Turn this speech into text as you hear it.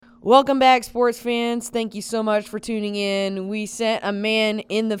Welcome back, sports fans. Thank you so much for tuning in. We sent a man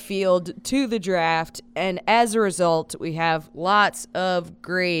in the field to the draft, and as a result, we have lots of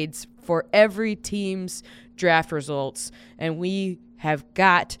grades for every team's draft results, and we have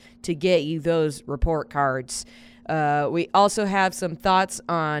got to get you those report cards. We also have some thoughts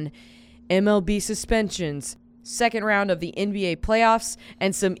on MLB suspensions, second round of the NBA playoffs,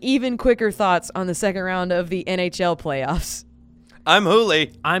 and some even quicker thoughts on the second round of the NHL playoffs. I'm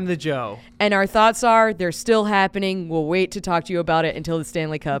Hooley. I'm the Joe. And our thoughts are they're still happening. We'll wait to talk to you about it until the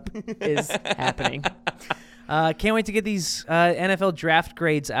Stanley Cup is happening. Can't wait to get these NFL draft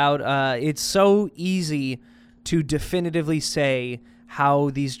grades out. It's so easy to definitively say how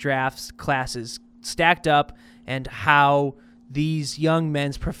these drafts classes stacked up and how these young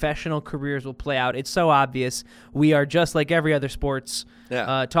men's professional careers will play out. It's so obvious. We are just like every other sports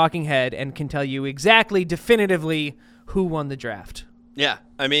talking head and can tell you exactly, definitively, who won the draft. Yeah,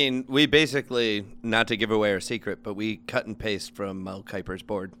 I mean, we basically, not to give away our secret, but we cut and paste from Mel Kiper's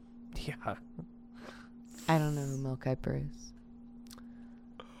board. Yeah. I don't know who Mel Kiper is.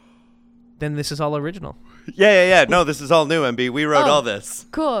 Then this is all original. Yeah. No, this is all new, MB. We wrote all this.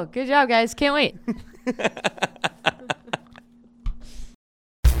 Cool. Good job, guys. Can't wait.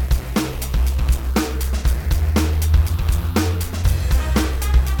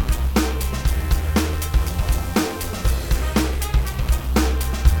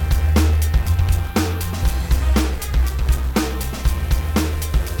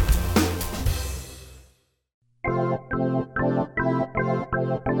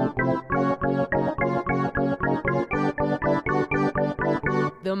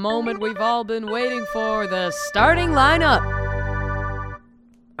 The moment we've all been waiting for, the starting lineup.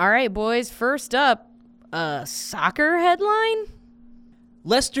 All right, boys, first up, a soccer headline?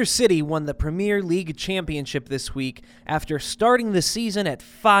 Leicester City won the Premier League championship this week after starting the season at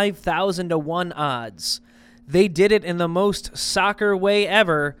 5,000 to 1 odds. They did it in the most soccer way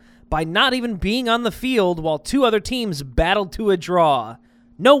ever by not even being on the field while two other teams battled to a draw.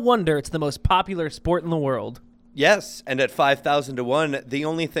 No wonder it's the most popular sport in the world. Yes, and at 5,000 to 1, the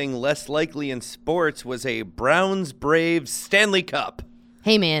only thing less likely in sports was a Browns-Braves Stanley Cup.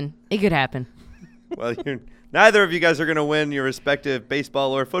 Hey, man, it could happen. Well, neither of you guys are going to win your respective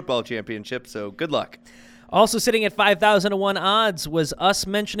baseball or football championships, so good luck. Also sitting at 5,000 to 1 odds was us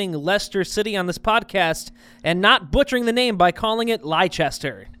mentioning Leicester City on this podcast and not butchering the name by calling it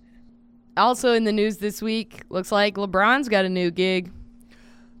Leicester. Also in the news this week, looks like LeBron's got a new gig.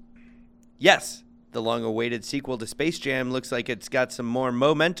 Yes. The long-awaited sequel to Space Jam looks like it's got some more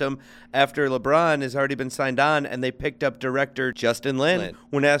momentum after LeBron has already been signed on and they picked up director Justin Lin.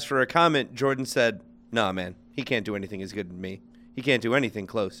 When asked for a comment, Jordan said, "Nah, man, he can't do anything as good as me. He can't do anything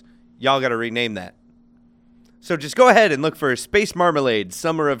close. Y'all got to rename that." So just go ahead and look for Space Marmalade,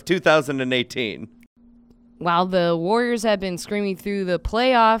 summer of 2018. While the Warriors have been screaming through the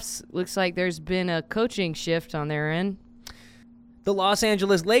playoffs, looks like there's been a coaching shift on their end. The Los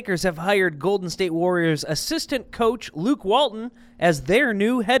Angeles Lakers have hired Golden State Warriors assistant coach Luke Walton as their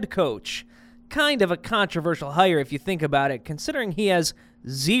new head coach. Kind of a controversial hire if you think about it, considering he has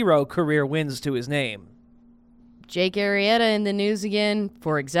 0 career wins to his name. Jake Arrieta in the news again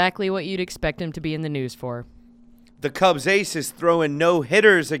for exactly what you'd expect him to be in the news for. The Cubs ace is throwing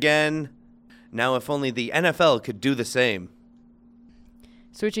no-hitters again. Now if only the NFL could do the same.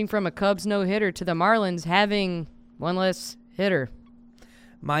 Switching from a Cubs no-hitter to the Marlins having one less hitter.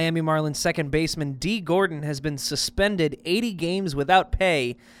 Miami Marlins second baseman D. Gordon has been suspended 80 games without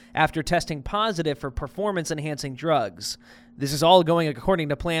pay after testing positive for performance-enhancing drugs. This is all going according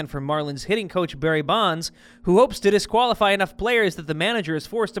to plan for Marlins hitting coach Barry Bonds, who hopes to disqualify enough players that the manager is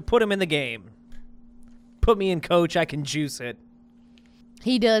forced to put him in the game. Put me in, coach. I can juice it.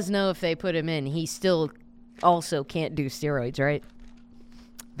 He does know if they put him in, he still also can't do steroids, right?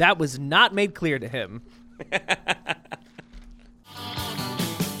 That was not made clear to him.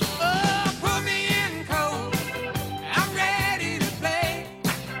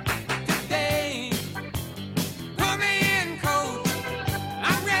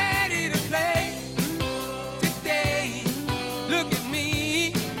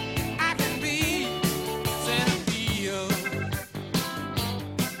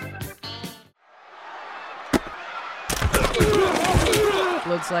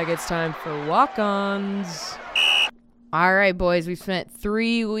 Looks like it's time for walk-ons. All right, boys, we've spent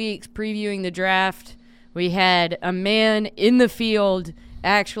 3 weeks previewing the draft. We had a man in the field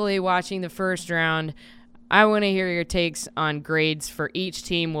actually watching the first round. I want to hear your takes on grades for each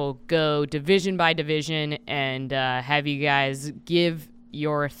team. We'll go division by division and have you guys give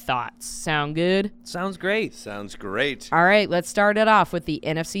your thoughts. Sound good? Sounds great. Sounds great. All right, let's start it off with the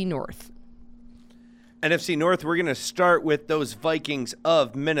NFC North. NFC North, we're going to start with those Vikings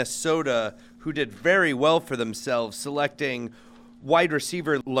of Minnesota who did very well for themselves, selecting wide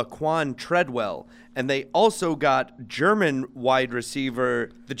receiver Laquan Treadwell. And they also got German wide receiver.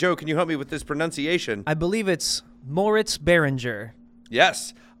 The Joe, can you help me with this pronunciation? I believe it's Moritz Behringer.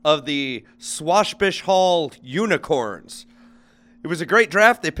 Yes, of the Swashbish Hall Unicorns. It was a great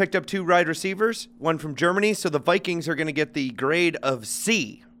draft. They picked up 2 wide receivers, one from Germany, so the Vikings are going to get the grade of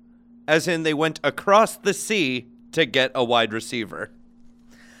C, as in they went across the sea to get a wide receiver.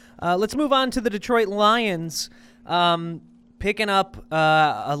 Let's move on to the Detroit Lions, picking up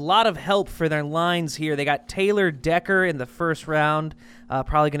a lot of help for their lines here. They got Taylor Decker in the first round,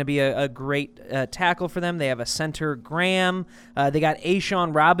 probably going to be a great tackle for them. They have a center, Graham. They got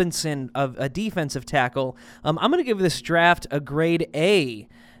Ashawn Robinson, of a defensive tackle. I'm going to give this draft a grade A,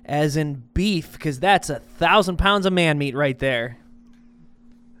 as in beef, because that's 1,000 pounds of man meat right there.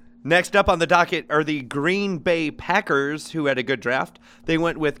 Next up on the docket are the Green Bay Packers, who had a good draft. They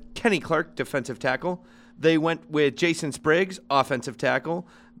went with Kenny Clark, defensive tackle. They went with Jason Spriggs, offensive tackle.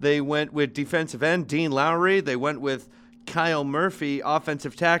 They went with defensive end Dean Lowry. They went with Kyle Murphy,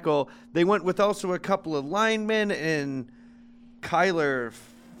 offensive tackle. They went with also a couple of linemen in Kyler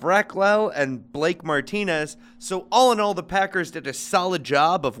Frackwell and Blake Martinez. So all in all, the Packers did a solid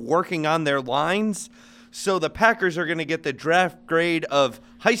job of working on their lines. So the Packers are going to get the draft grade of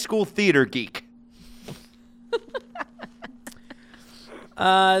high school theater geek.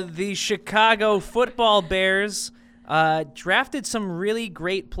 The Chicago Football Bears drafted some really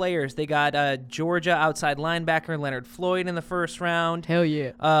great players. They got Georgia outside linebacker Leonard Floyd in the first round. Hell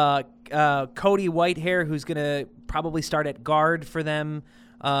yeah. Cody Whitehair, who's going to probably start at guard for them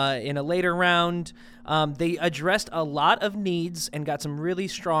in a later round. They addressed a lot of needs and got some really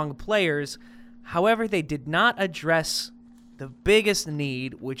strong players. However, they did not address the biggest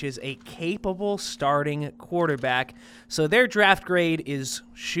need, which is a capable starting quarterback. So their draft grade is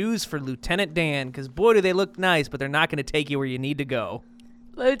shoes for Lieutenant Dan, because boy, do they look nice, but they're not going to take you where you need to go.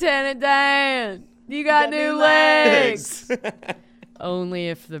 Lieutenant Dan, you got new legs. Only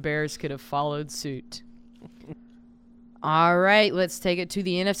if the Bears could have followed suit. All right, let's take it to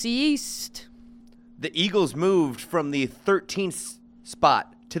the NFC East. The Eagles moved from the 13th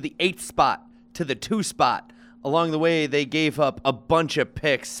spot to the 8th spot to the 2 spot. Along the way, they gave up a bunch of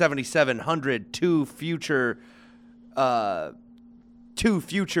picks, 7,700, two future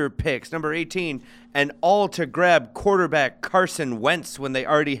picks, number 18, and all to grab quarterback Carson Wentz when they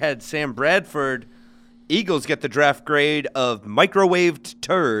already had Sam Bradford. Eagles get the draft grade of microwaved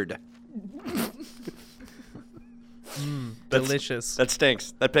turd. Delicious. That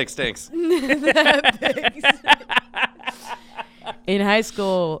stinks. That pick stinks. In high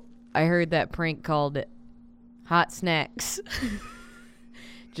school, I heard that prank called hot snacks.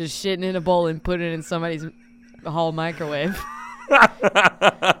 Just shitting in a bowl and putting it in somebody's hall microwave.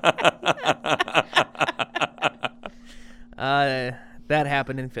 That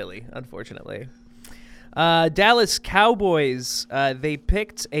happened in Philly, unfortunately. Dallas Cowboys, they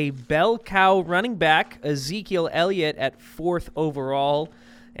picked a bell cow running back, Ezekiel Elliott, at 4th overall,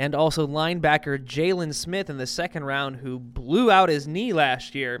 and also linebacker Jalen Smith in the 2nd round, who blew out his knee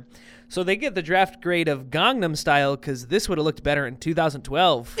last year. So they get the draft grade of Gangnam Style, because this would have looked better in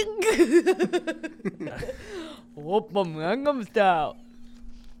 2012. Whoop, Gangnam Style.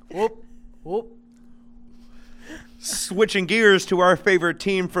 Whoop, whoop. Switching gears to our favorite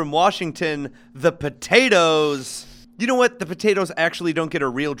team from Washington, the Potatoes. You know what? The Potatoes actually don't get a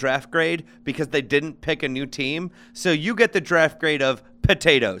real draft grade because they didn't pick a new team. So you get the draft grade of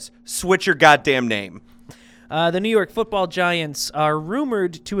Potatoes. Switch your goddamn name. The New York Football Giants are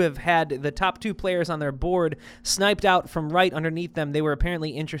rumored to have had the top 2 players on their board sniped out from right underneath them. They were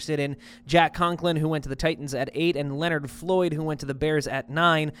apparently interested in Jack Conklin, who went to the Titans at 8, and Leonard Floyd, who went to the Bears at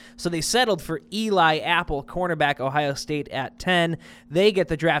 9. So they settled for Eli Apple, cornerback, Ohio State, at 10. They get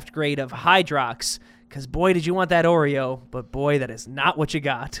the draft grade of Hydrox, because boy, did you want that Oreo, but boy, that is not what you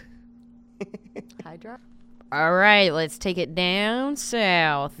got. Hydrox? All right, let's take it down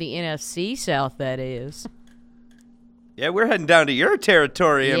south. The NFC South, that is. Yeah, we're heading down to your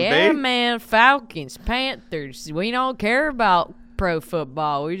territory, MB. Yeah, man. Falcons, Panthers. We don't care about pro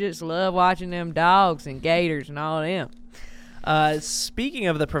football. We just love watching them dogs and gators and all them. Speaking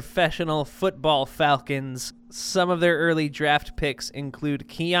of the professional football Falcons, some of their early draft picks include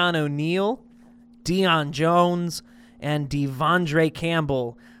Keanu Neal, Deion Jones, and Devondre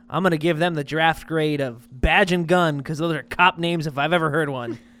Campbell. I'm going to give them the draft grade of Badge and Gun, because those are cop names if I've ever heard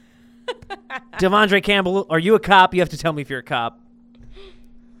one. Devondre Campbell, are you a cop? You have to tell me if you're a cop.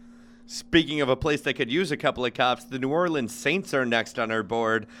 Speaking of a place that could use a couple of cops, the New Orleans Saints are next on our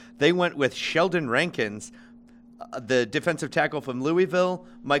board. They went with Sheldon Rankins, the defensive tackle from Louisville,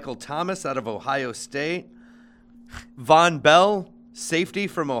 Michael Thomas out of Ohio State, Von Bell, safety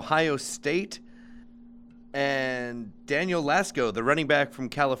from Ohio State, and Daniel Lasco, the running back from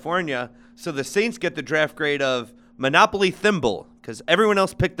California. So the Saints get the draft grade of Monopoly Thimble because everyone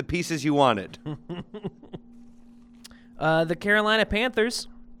else picked the pieces you wanted. The Carolina Panthers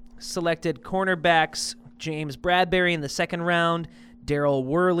selected cornerbacks James Bradbury in the second round, Darryl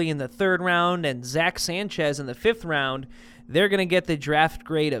Worley in the third round, and Zach Sanchez in the fifth round. They're going to get the draft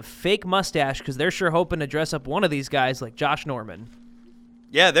grade of fake mustache because they're sure hoping to dress up one of these guys like Josh Norman.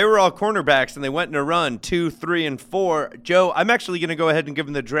 Yeah, they were all cornerbacks, and they went in a run, 2, 3, and 4. Joe, I'm actually going to go ahead and give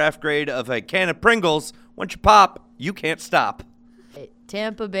them the draft grade of a can of Pringles. Once you pop, you can't stop.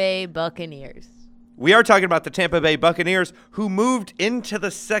 Tampa Bay Buccaneers. We are talking about the Tampa Bay Buccaneers, who moved into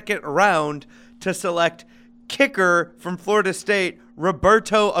the second round to select kicker from Florida State,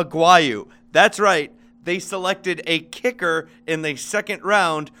 Roberto Aguayo. That's right. They selected a kicker in the second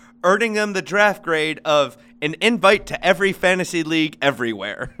round, earning them the draft grade of an invite to every fantasy league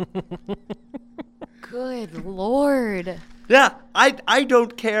everywhere. Good Lord. Yeah, I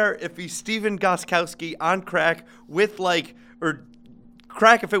don't care if he's Steven Gostkowski on crack with or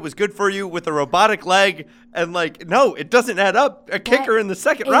crack if it was good for you with a robotic leg and no, it doesn't add up. A kicker in the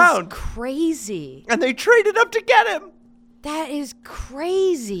second round. Crazy. And they traded up to get him. That is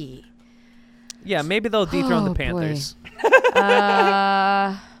crazy. Yeah, maybe they'll dethrone the Panthers.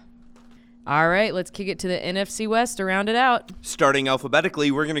 All right, let's kick it to the NFC West to round it out. Starting alphabetically,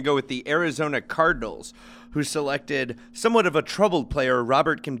 we're going to go with the Arizona Cardinals, who selected somewhat of a troubled player,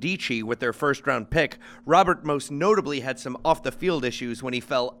 Robert Nkemdiche, with their first-round pick. Robert most notably had some off-the-field issues when he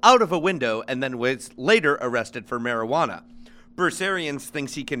fell out of a window and then was later arrested for marijuana. Bruce Arians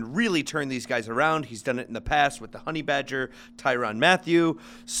thinks he can really turn these guys around. He's done it in the past with the Honey Badger, Tyrann Mathieu.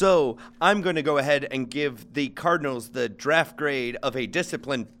 So I'm going to go ahead and give the Cardinals the draft grade of a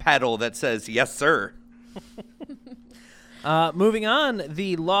disciplined paddle that says, yes, sir. Moving on,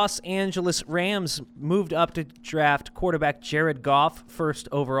 the Los Angeles Rams moved up to draft quarterback Jared Goff first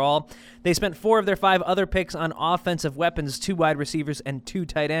overall. They spent 4 of their 5 other picks on offensive weapons, 2 wide receivers and 2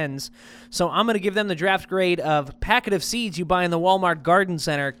 tight ends. So I'm going to give them the draft grade of packet of seeds you buy in the Walmart Garden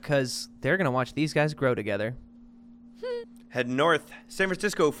Center because they're going to watch these guys grow together. Heading north, San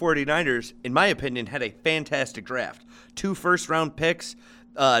Francisco 49ers, in my opinion, had a fantastic draft. 2 first-round picks.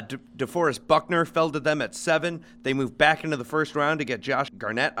 DeForest Buckner fell to them at 7. They moved back into the first round to get Josh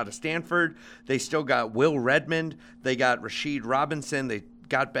Garnett out of Stanford. They still got Will Redmond. They got Rashid Robinson. They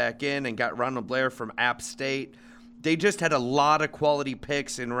got back in and got Ronald Blair from App State. They just had a lot of quality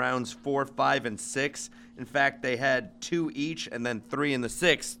picks in rounds 4, 5, and 6. In fact, they had 2 each and then 3 in the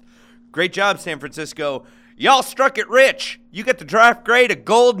 6th. Great job, San Francisco. Y'all struck it rich. You get the draft grade a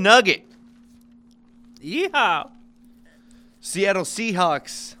gold nugget. Yeehaw! Seattle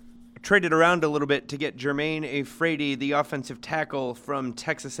Seahawks traded around a little bit to get Jermaine Afraidy, the offensive tackle from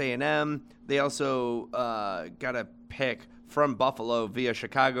Texas A&M. They also got a pick from Buffalo via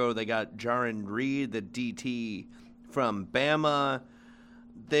Chicago. They got Jaron Reed, the DT from Bama.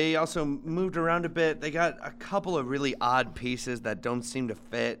 They also moved around a bit. They got a couple of really odd pieces that don't seem to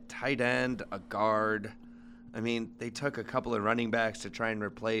fit. Tight end, a guard. I mean, they took a couple of running backs to try and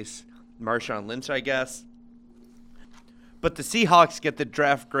replace Marshawn Lynch, I guess. But the Seahawks get the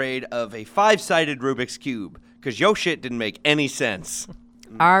draft grade of a 5-sided Rubik's Cube because yo shit didn't make any sense.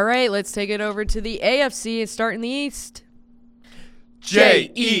 All right, let's take it over to the AFC and start in the East.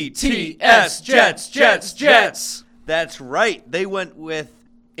 Jets, Jets. That's right. They went with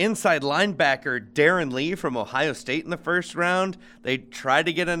inside linebacker Darren Lee from Ohio State in the first round. They tried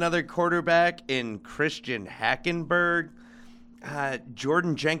to get another quarterback in Christian Hackenberg.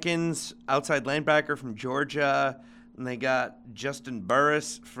 Jordan Jenkins, outside linebacker from Georgia. And they got Justin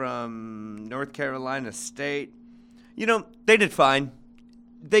Burris from North Carolina State. You know, they did fine.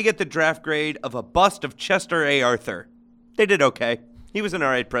 They get the draft grade of a bust of Chester A. Arthur. They did okay. He was an all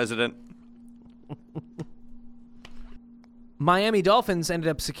right president. Miami Dolphins ended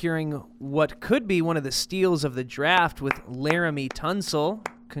up securing what could be one of the steals of the draft with Laramie Tunsil.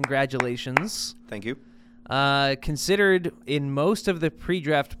 Congratulations. Thank you. Considered in most of the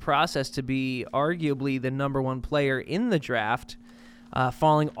pre-draft process to be arguably the number 1 player in the draft,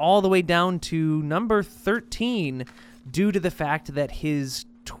 falling all the way down to number 13 due to the fact that his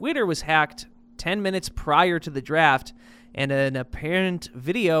Twitter was hacked 10 minutes prior to the draft and an apparent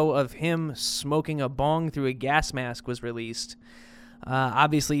video of him smoking a bong through a gas mask was released.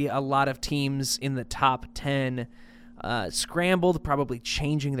 Obviously, a lot of teams in the top 10 scrambled, probably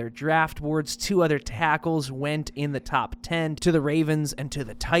changing their draft boards. 2 other tackles went in the top 10 to the Ravens and to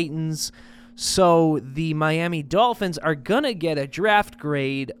the Titans. So the Miami Dolphins are going to get a draft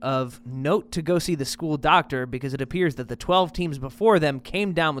grade of note to go see the school doctor, because it appears that the 12 teams before them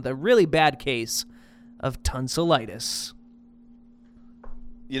came down with a really bad case of tonsillitis.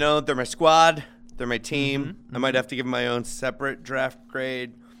 You know, they're my squad. They're my team. I might have to give them my own separate draft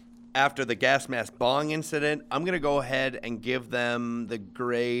grade. After the gas mask bong incident, I'm going to go ahead and give them the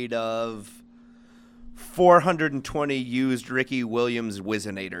grade of 420 used Ricky Williams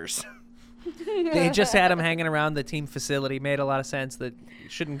Wizenators. They just had him hanging around the team facility. Made a lot of sense that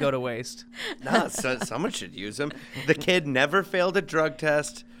shouldn't go to waste. No, someone should use them. The kid never failed a drug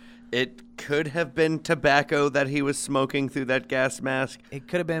test. It could have been tobacco that he was smoking through that gas mask. It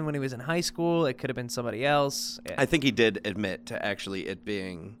could have been when he was in high school. It could have been somebody else. I think he did admit to actually it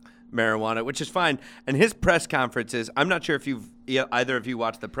being marijuana, which is fine. And his press conferences, I'm not sure if either of you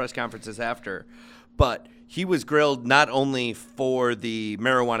watched the press conferences after, but he was grilled not only for the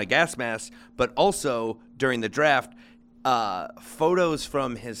marijuana gas mask, but also during the draft. Photos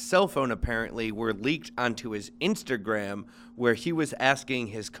from his cell phone apparently were leaked onto his Instagram, where he was asking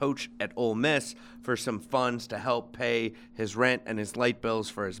his coach at Ole Miss for some funds to help pay his rent and his light bills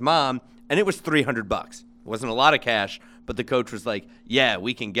for his mom, and it was $300. It wasn't a lot of cash, but the coach was like, yeah,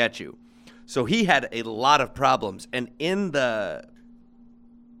 we can get you. So he had a lot of problems, and in the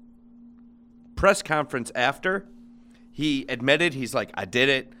press conference after, he admitted, he's like, I did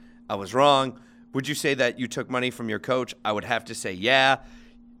it, I was wrong. Would you say that you took money from your coach? I would have to say, yeah.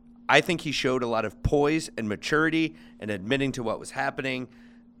 I think he showed a lot of poise and maturity and admitting to what was happening.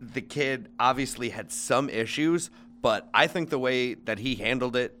 The kid obviously had some issues, but I think the way that he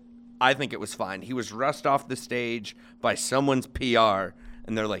handled it, I think it was fine. He was rushed off the stage by someone's PR,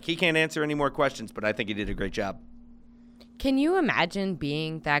 and they're like, he can't answer any more questions, but I think he did a great job. Can you imagine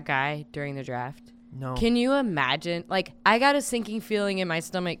being that guy during the draft? No. Can you imagine? Like, I got a sinking feeling in my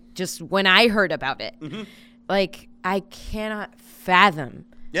stomach just when I heard about it. Mm-hmm. Like, I cannot fathom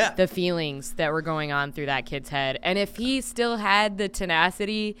the feelings that were going on through that kid's head. And if he still had the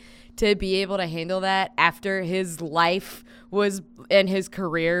tenacity to be able to handle that after his life was and his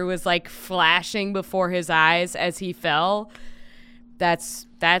career was like flashing before his eyes as he fell, that's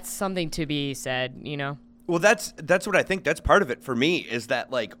something to be said, you know? Well, that's what I think. That's part of it for me, is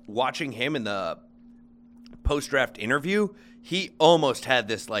that, like, watching him in the post-draft interview, he almost had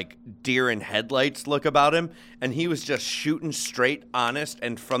this, like, deer in headlights look about him, and he was just shooting straight, honest,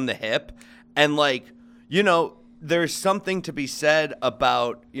 and from the hip. And, like, you know, there's something to be said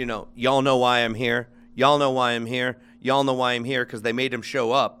about, you know, y'all know why I'm here. Y'all know why I'm here. Y'all know why I'm here, because they made him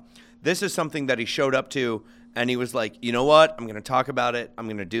show up. This is something that he showed up to, and he was like, you know what? I'm going to talk about it. I'm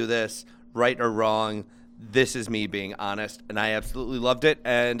going to do this, right or wrong. This is me being honest, and I absolutely loved it,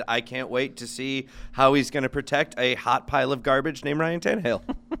 and I can't wait to see how he's going to protect a hot pile of garbage named Ryan Tannehill.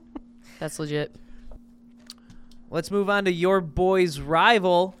 That's legit. Let's move on to your boy's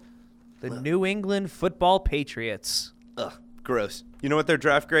rival, the New England Football Patriots. Ugh, gross. You know what their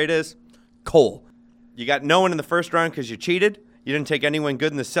draft grade is? Coal. You got no one in the first round because you cheated. You didn't take anyone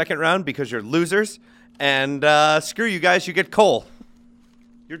good in the second round because you're losers. And screw you guys, you get coal.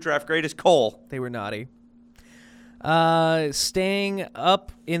 Your draft grade is coal. They were naughty. Staying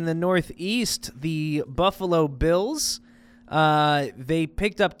up in the Northeast, the Buffalo Bills, they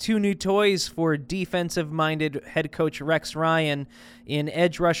picked up 2 new toys for defensive-minded head coach Rex Ryan in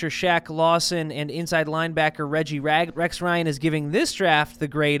edge rusher Shaq Lawson and inside linebacker Reggie Rex Ryan is giving this draft the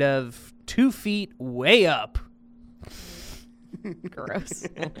grade of 2 feet way up. Gross.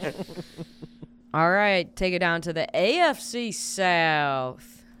 All right, take it down to the AFC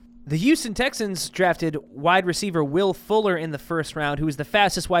South. The Houston Texans drafted wide receiver Will Fuller in the first round, who was the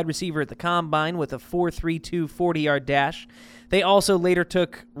fastest wide receiver at the Combine with a 4.32 40-yard dash. They also later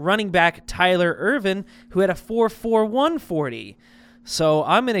took running back Tyler Ervin, who had a 4.41 40. So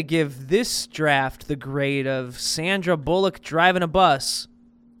I'm going to give this draft the grade of Sandra Bullock driving a bus,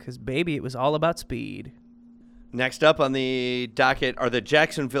 because, baby, it was all about speed. Next up on the docket are the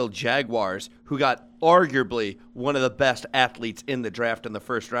Jacksonville Jaguars, who got arguably one of the best athletes in the draft in the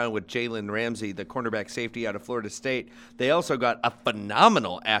first round with Jalen Ramsey, the cornerback safety out of Florida State. They also got a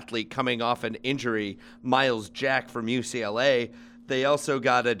phenomenal athlete coming off an injury, Miles Jack from UCLA. They also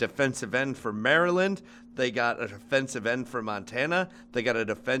got a defensive end from Maryland. They got a defensive end from Montana. They got a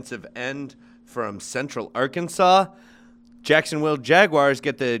defensive end from Central Arkansas. Jacksonville Jaguars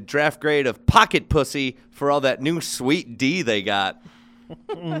get the draft grade of pocket pussy for all that new sweet D they got.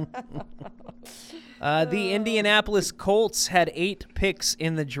 The Indianapolis Colts had 8 picks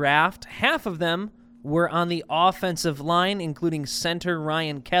in the draft. Half of them were on the offensive line, including center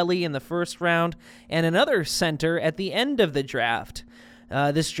Ryan Kelly in the first round and another center at the end of the draft.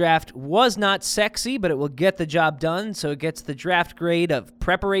 This draft was not sexy, but it will get the job done, so it gets the draft grade of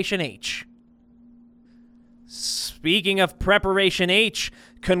Preparation H. Speaking of Preparation H,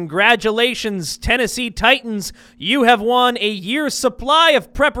 congratulations, Tennessee Titans. You have won a year's supply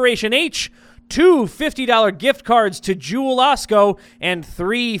of Preparation H, 2 $50 gift cards to Jewel Osco, and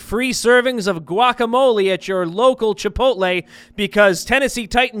 3 free servings of guacamole at your local Chipotle, because Tennessee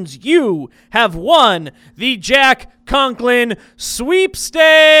Titans, you have won the Jack Conklin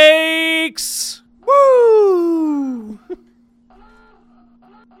Sweepstakes! Woo!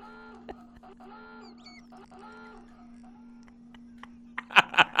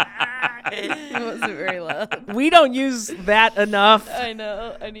 It wasn't very loud. We don't use that enough. I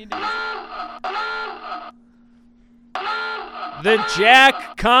know. I need to use The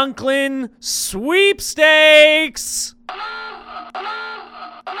Jack Conklin Sweepstakes!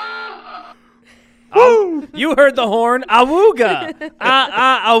 Woo! You heard the horn. Awooga!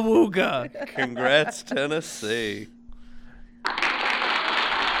 Awooga. Congrats, Tennessee.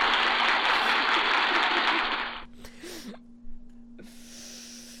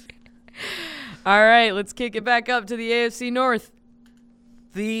 All right, let's kick it back up to the AFC North.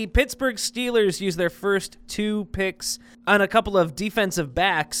 The Pittsburgh Steelers used their first 2 picks on a couple of defensive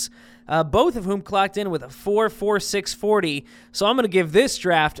backs, both of whom clocked in with a 4.46 40. So I'm going to give this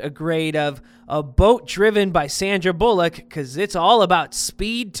draft a grade of a boat driven by Sandra Bullock, because it's all about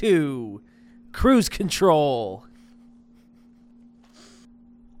speed too. Cruise control.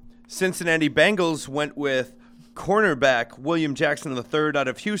 Cincinnati Bengals went with cornerback William Jackson III out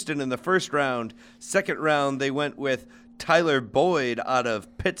of Houston in the first round. Second round, they went with Tyler Boyd out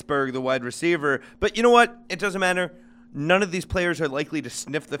of Pittsburgh, the wide receiver. But you know what? It doesn't matter. None of these players are likely to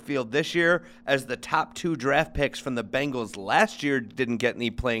sniff the field this year, as the top 2 draft picks from the Bengals last year didn't get any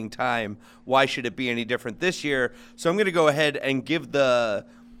playing time. Why should it be any different this year? So I'm going to go ahead and give the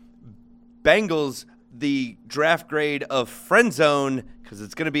Bengals the draft grade of friend zone, because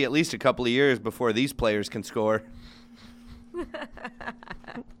it's going to be at least a couple of years before these players can score.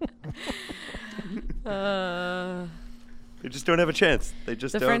 They just don't have a chance. They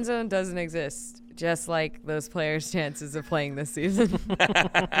just The don't. friend zone doesn't exist, just like those players' chances of playing this season.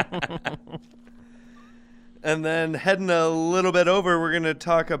 And then heading a little bit over, we're going to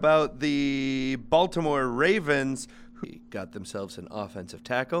talk about the Baltimore Ravens, who got themselves an offensive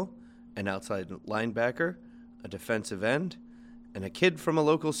tackle, an outside linebacker, a defensive end, and a kid from a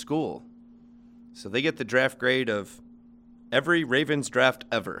local school. So they get the draft grade of every Ravens draft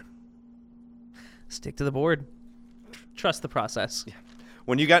ever. Stick to the board. Trust the process. Yeah.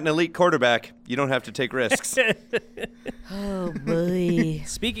 When you got an elite quarterback, you don't have to take risks. Oh, boy.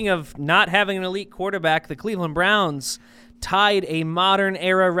 Speaking of not having an elite quarterback, the Cleveland Browns tied a modern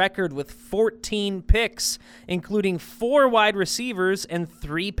era record with 14 picks, including 4 wide receivers and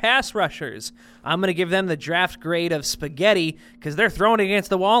 3 pass rushers. I'm going to give them the draft grade of spaghetti, because they're throwing it against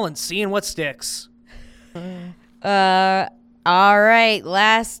the wall and seeing what sticks. All right,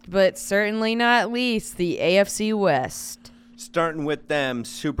 last but certainly not least, the AFC West. Starting with them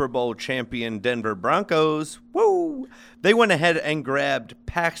Super Bowl champion Denver Broncos. Woo! They went ahead and grabbed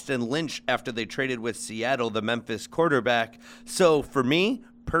Paxton Lynch after they traded with Seattle, the Memphis quarterback. So for me,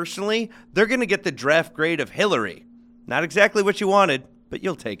 personally, they're going to get the draft grade of Hillary. Not exactly what you wanted, but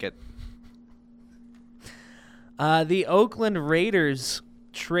you'll take it. The Oakland Raiders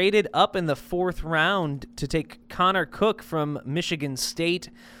traded up in the 4th round to take Connor Cook from Michigan State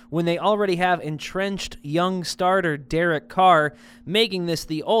when they already have entrenched young starter Derek Carr, making this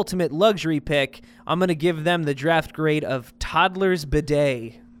the ultimate luxury pick. I'm going to give them the draft grade of Toddler's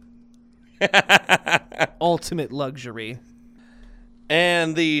Bidet. Ultimate luxury.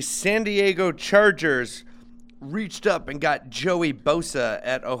 And the San Diego Chargers reached up and got Joey Bosa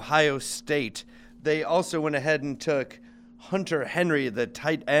at Ohio State. They also went ahead and took Hunter Henry, the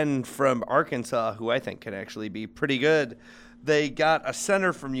tight end from Arkansas, who I think can actually be pretty good. They got a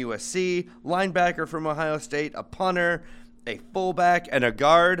center from USC, linebacker from Ohio State, a punter, a fullback, and a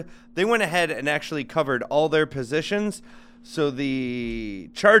guard. They went ahead and actually covered all their positions. So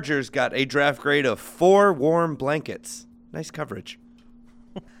the Chargers got a draft grade of 4 warm blankets. Nice coverage.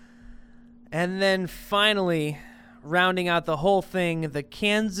 And then finally, rounding out the whole thing, the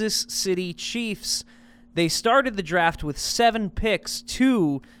Kansas City Chiefs. They started the draft with 7 picks,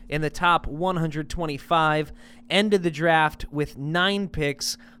 2 in the top 125, ended the draft with 9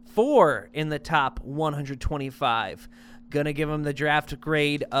 picks, 4 in the top 125. Gonna give them the draft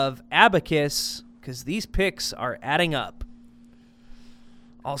grade of Abacus, because these picks are adding up.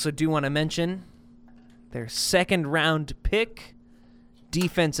 Also do want to mention their second-round pick,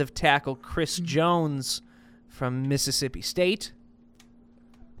 defensive tackle Chris Jones from Mississippi State.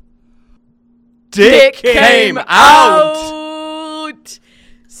 Dick came out!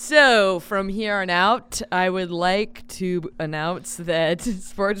 So, from here on out, I would like to announce that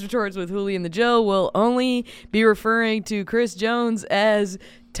Sports Retorts with Hooli and the Joe will only be referring to Chris Jones as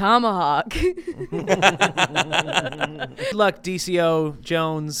Tomahawk. Good luck, DCO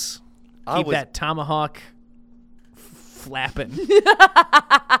Jones. Keep that tomahawk flapping. Never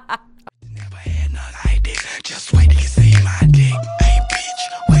had none like this. Just wait till you see my dick. Hey, bitch,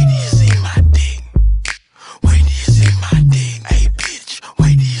 wait till you see my dick. Wait till you see my dick. Hey, bitch,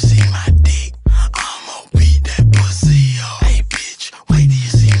 wait till you see my dick. I'ma beat that pussy up. Hey, bitch, wait till you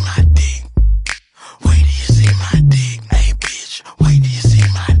see my dick. Wait till you see my dick. Hey, bitch, wait till you see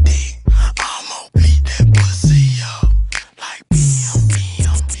my dick. I'ma beat that pussy up. Like bam.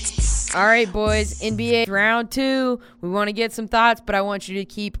 All right, boys, NBA round 2. We want to get some thoughts, but I want you to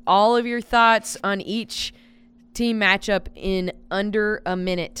keep all of your thoughts on each team matchup in under a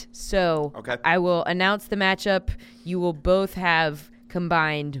minute. So Okay. I will announce the matchup. You will both have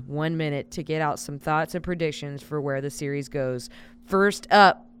combined 1 minute to get out some thoughts and predictions for where the series goes. First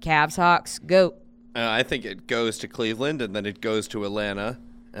up, Cavs Hawks, go. I think it goes to Cleveland, and then it goes to Atlanta,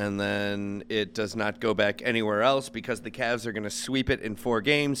 and then it does not go back anywhere else because the Cavs are going to sweep it in 4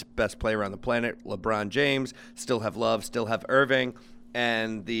 games. Best player on the planet, LeBron James. Still have Love, still have Irving.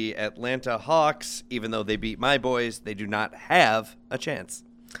 And the Atlanta Hawks, even though they beat my boys, they do not have a chance.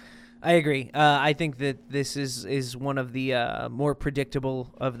 I agree. I think that this is one of the more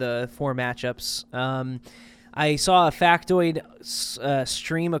predictable of the 4 matchups. I saw a factoid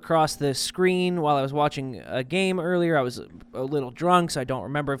stream across the screen while I was watching a game earlier. I was a little drunk, so I don't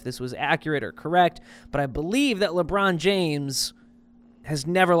remember if this was accurate or correct, but I believe that LeBron James has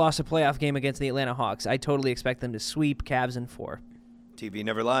never lost a playoff game against the Atlanta Hawks. I totally expect them to sweep Cavs in 4. TV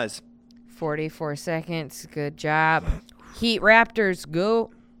never lies. 44 seconds. Good job. Heat Raptors, go.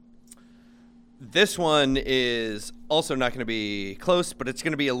 This one is also not going to be close, but it's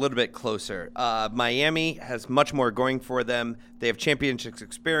going to be a little bit closer. Miami has much more going for them. They have championships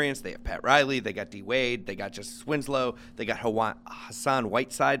experience. They have Pat Riley. They got D. Wade. They got Justice Winslow. They got Hassan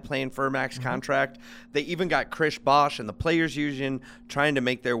Whiteside playing for a max contract. They even got Chris Bosh and the Players Union trying to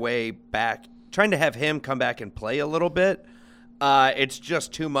make their way back, trying to have him come back and play a little bit. It's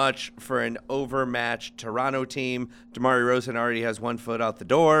just too much for an overmatched Toronto team. DeMar DeRozan already has 1 foot out the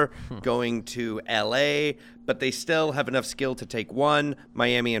door, going to L.A., but they still have enough skill to take 1,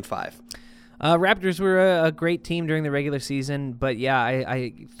 Miami in 5. Raptors were a great team during the regular season, but yeah,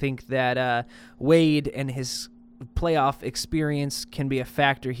 I think that Wade and his playoff experience can be a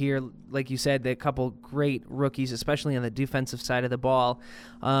factor here. Like you said, a couple great rookies, especially on the defensive side of the ball.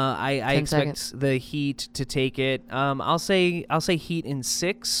 I expect the Heat to take it. I'll say Heat in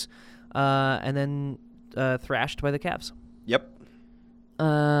 6, and then thrashed by the Cavs. Yep.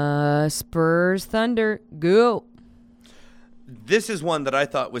 Spurs Thunder, go. This is one that I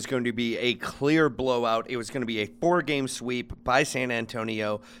thought was going to be a clear blowout. It was going to be a 4-game sweep by San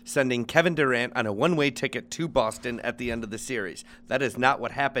Antonio, sending Kevin Durant on a one-way ticket to Boston at the end of the series. That is not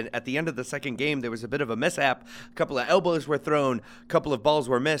what happened. At the end of the second game, there was a bit of a mishap. A couple of elbows were thrown, a couple of balls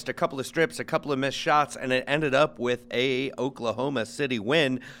were missed, a couple of strips, a couple of missed shots, and it ended up with a Oklahoma City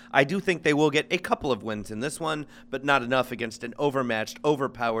win. I do think they will get a couple of wins in this one, but not enough against an overmatched,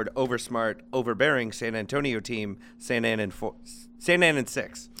 overpowered, oversmart, overbearing San Antonio team. San An in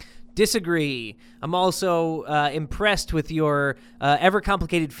 6. Disagree. I'm also impressed with your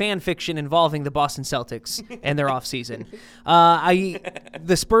ever-complicated fan fiction involving the Boston Celtics and their offseason.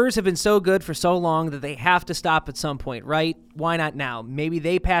 The Spurs have been so good for so long that they have to stop at some point, right? Why not now? Maybe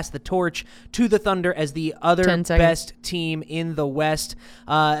they pass the torch to the Thunder as the other best team in the West,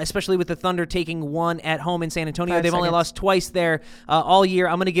 especially with the Thunder taking 1 at home in San Antonio. They've only lost twice there all year.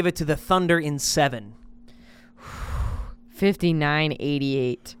 I'm going to give it to the Thunder in 7.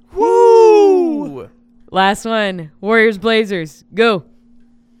 59-88. Woo! Last one. Warriors Blazers. Go.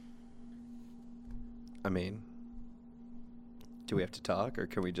 I mean, do we have to talk, or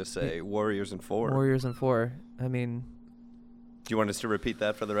can we just say Warriors in 4? Warriors in 4. I mean, do you want us to repeat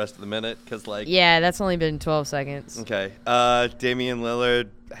that for the rest of the minute? Yeah, that's only been 12 seconds. Okay. Damian Lillard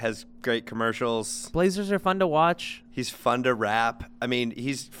has great commercials. Blazers are fun to watch. He's fun to rap. I mean,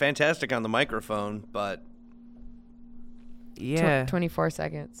 he's fantastic on the microphone, but yeah, 24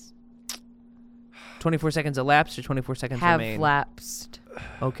 seconds. 24 seconds elapsed or 24 seconds remain? Have lapsed.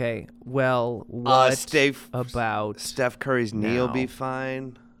 Okay, well, what about Steph Curry's knee now? will be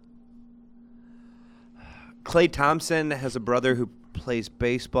fine. Klay Thompson has a brother who plays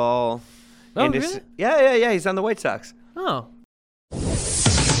baseball. Oh, Anderson, really? Yeah. He's on the White Sox. Oh.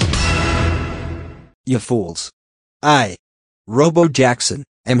 You fools. I, Robo Jackson,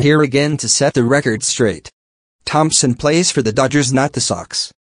 am here again to set the record straight. Thompson plays for the Dodgers, not the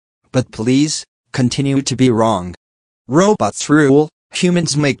Sox. But please, continue to be wrong. Robots rule,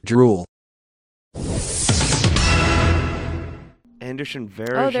 humans make drool. Anderson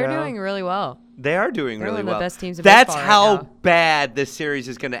Varejao. Oh, they're doing really well. They are doing They're really one of the well. best teams in That's baseball right how now. bad this series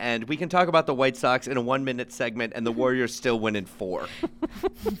is going to end. We can talk about the White Sox in a 1-minute segment, and the Warriors still win in 4.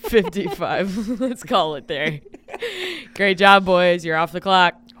 55. Let's call it there. Great job, boys. You're off the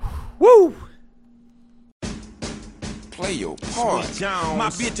clock. Woo! Play your part. My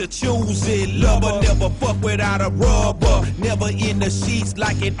bitch a choosy lover, never fuck without a rubber. Never in the sheets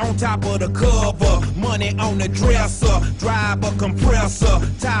like it on top of the cover. Money on the dresser, drive a compressor.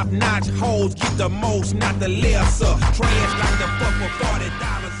 Top notch hoes get the most, not the lesser. Trash like the fuck for $40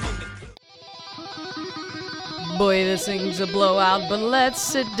 in the Boy, this thing's a blowout, but let's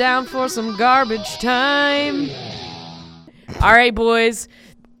sit down for some garbage time. All right, boys.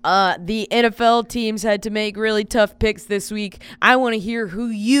 The NFL teams had to make really tough picks this week. I want to hear who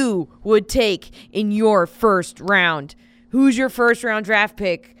you would take in your first round. Who's your first round draft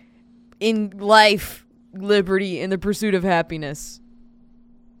pick in life, liberty, and the pursuit of happiness?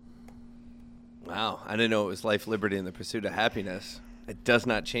 Wow, I didn't know it was life, liberty, and the pursuit of happiness. It does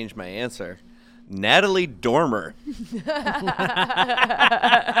not change my answer. Natalie Dormer.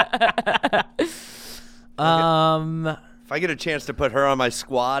 If I get a chance to put her on my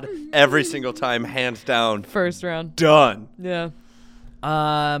squad every single time, hands down, First round. done. Yeah.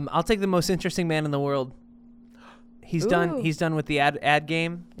 I'll take the most interesting man in the world. He's done. Ooh. He's done with the ad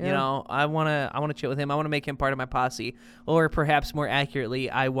game. Yeah. You know, I wanna chill with him. I wanna make him part of my posse, or perhaps more accurately,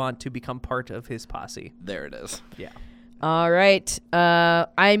 I want to become part of his posse. There it is. Yeah. All right.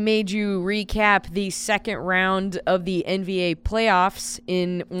 I made you recap the second round of the NBA playoffs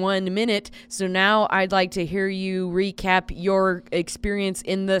in 1 minute. So now I'd like to hear you recap your experience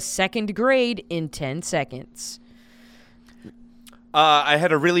in the second grade in 10 seconds. I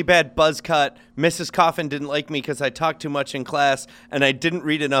had a really bad buzz cut. Mrs. Coffin didn't like me because I talked too much in class, and I didn't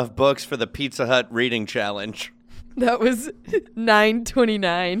read enough books for the Pizza Hut reading challenge. That was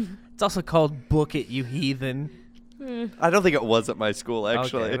 9:29. It's also called Book It, you heathen. I don't think it was at my school,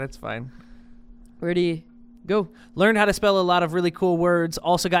 actually. Okay, that's fine. Ready? Go. Learned how to spell a lot of really cool words.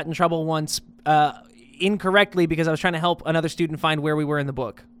 Also got in trouble once incorrectly because I was trying to help another student find where we were in the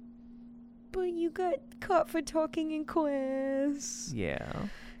book. But you got caught for talking in class. Yeah.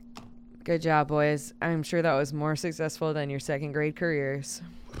 Good job, boys. I'm sure that was more successful than your second grade careers.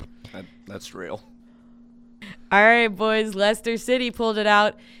 That's real. All right, boys. Leicester City pulled it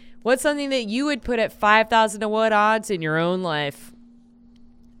out. What's something that you would put at 5,000 to 1 odds in your own life?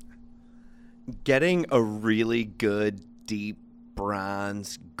 Getting a really good, deep,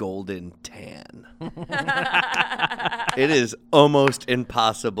 bronze, golden tan. It is almost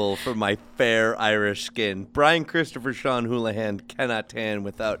impossible for my fair Irish skin. Brian Christopher Sean Houlihan cannot tan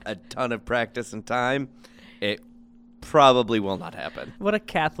without a ton of practice and time. It probably will not happen. What a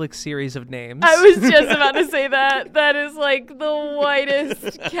Catholic series of names. I was just about to say that. That is like the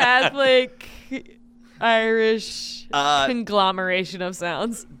whitest Catholic Irish conglomeration of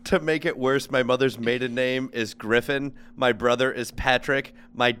sounds. To make it worse, my mother's maiden name is Griffin, my brother is Patrick,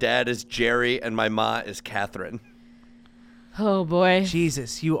 my dad is Jerry, and my ma is Catherine. Oh, boy.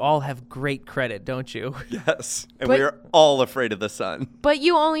 Jesus, you all have great credit, don't you? Yes, and But- we are all afraid of the sun. But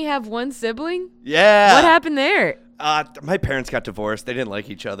you only have one sibling? Yeah. What happened there? My parents got divorced. They didn't like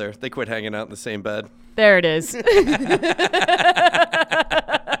each other. They quit hanging out in the same bed. There it is.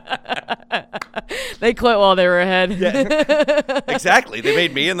 They quit while they were ahead. Yeah. Exactly. They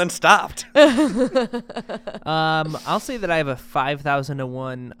made me and then stopped. I'll say that I have a 5,000 to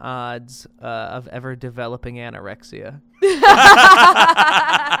 1 odds of ever developing anorexia.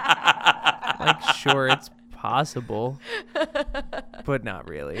 Like, sure, it's possible, but not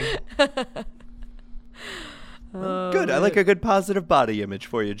really. Good. I like a good positive body image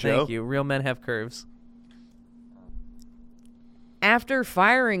for you, Joe. Thank you. Real men have curves. After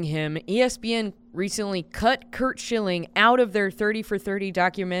firing him, ESPN recently cut Kurt Schilling out of their 30 for 30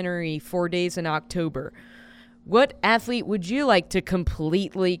 documentary 4 Days in October. What athlete would you like to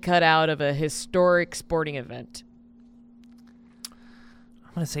completely cut out of a historic sporting event?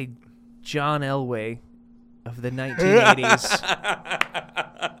 I'm going to say John Elway of the 1980s.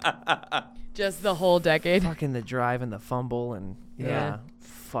 Just the whole decade. Fucking the drive and the fumble and, yeah,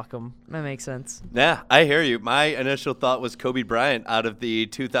 fuck him. That makes sense. Yeah, I hear you. My initial thought was Kobe Bryant out of the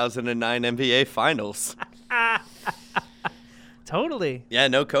 2009 NBA Finals. Tell Totally. Yeah,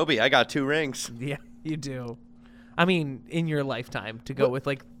 no Kobe. I got 2 rings. Yeah, you do. I mean, in your lifetime, to go with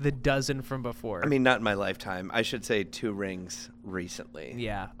like the dozen from before. I mean, not in my lifetime. I should say 2 rings recently.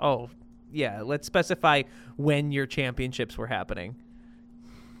 Yeah. Oh, yeah. Let's specify when your championships were happening.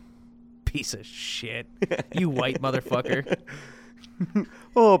 Piece of shit. You white motherfucker.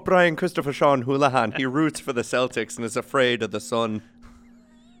 Oh, Brian Christopher Sean Houlihan. He roots for the Celtics and is afraid of the sun.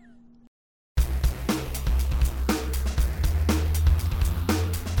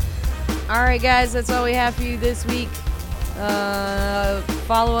 All right, guys, that's all we have for you this week.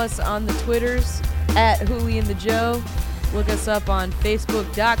 Follow us on the Twitters at Hooli and the Joe. Look us up on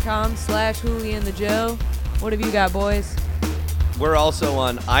Facebook.com/Hooli and the Joe. What have you got, boys? We're also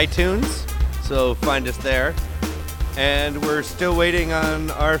on iTunes, so find us there. And we're still waiting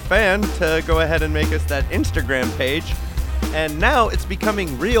on our fan to go ahead and make us that Instagram page. And now it's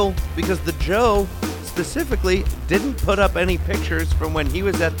becoming real because the Joe specifically didn't put up any pictures from when he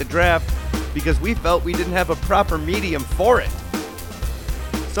was at the draft because we felt we didn't have a proper medium for it.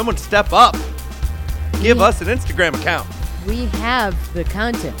 Someone step up. Give us an Instagram account. We have the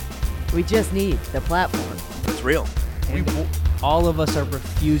content. We just need the platform. It's real. And all of us are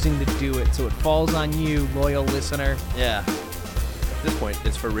refusing to do it, so it falls on you, loyal listener. Yeah. At this point,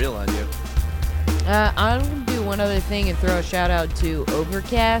 it's for real on you. I'm going to do one other thing and throw a shout out to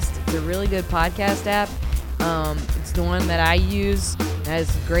Overcast. It's a really good podcast app. It's the one that I use. It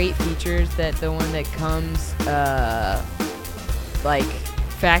has great features that the one that comes like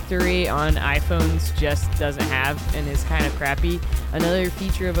factory on iPhones just doesn't have and is kind of crappy. Another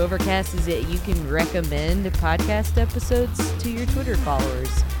feature of Overcast is that you can recommend podcast episodes to your Twitter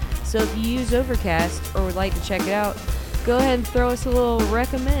followers. So if you use Overcast or would like to check it out, go ahead and throw us a little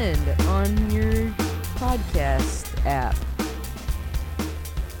recommend on your podcast app.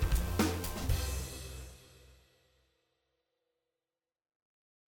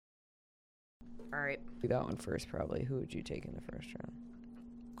 All right. Do that one first, probably. Who would you take in the first round?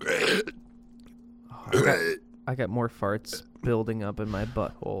 I got more farts building up in my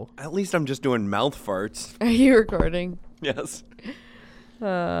butthole. At least I'm just doing mouth farts. Are you recording? Yes.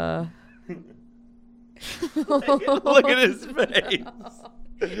 Look Look at his face.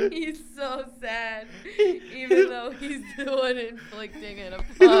 He's so sad, even though he's the one inflicting it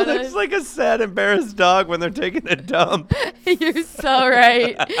He upon looks us. like a sad, embarrassed dog when they're taking a dump. You're so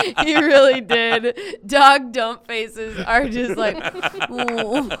right. He really did. Dog dump faces are just like,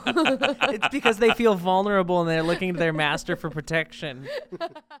 ooh. It's because they feel vulnerable and they're looking to their master for protection.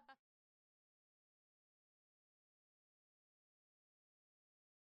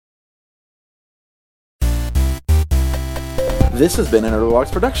 This has been a Nerdalogs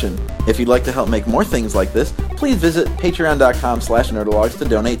production. If you'd like to help make more things like this, please visit patreon.com/nerdalogs to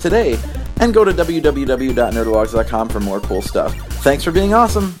donate today. And go to www.nerdalogs.com for more cool stuff. Thanks for being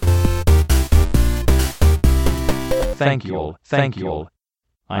awesome. Thank you all.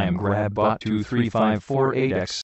 I am GrabBot23548X.